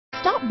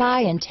Stop by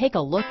and take a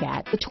look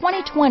at the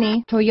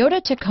 2020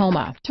 Toyota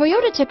Tacoma.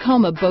 Toyota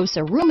Tacoma boasts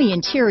a roomy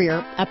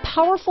interior, a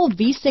powerful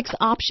V6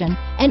 option,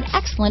 and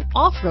excellent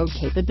off-road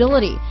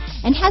capability,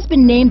 and has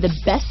been named the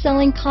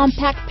best-selling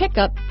compact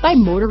pickup by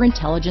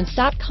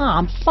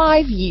MotorIntelligence.com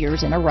 5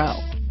 years in a row.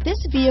 This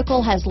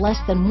vehicle has less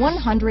than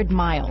 100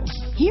 miles.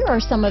 Here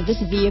are some of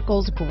this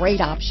vehicle's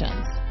great options: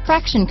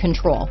 traction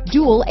control,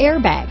 dual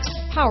airbags,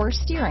 power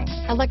steering,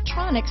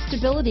 electronic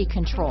stability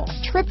control,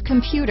 trip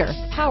computer,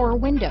 power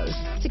windows,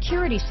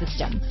 security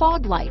system,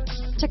 fog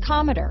lights,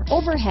 tachometer,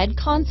 overhead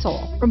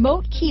console,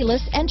 remote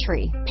keyless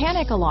entry,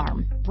 panic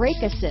alarm,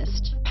 brake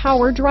assist,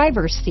 power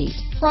driver's seat,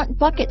 front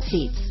bucket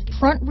seats,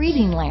 front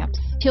reading lamps,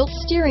 tilt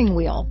steering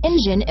wheel,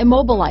 engine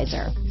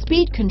immobilizer,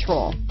 speed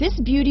control. This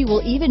beauty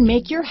will even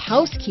make your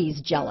house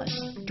keys jealous.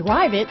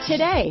 Drive it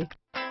today.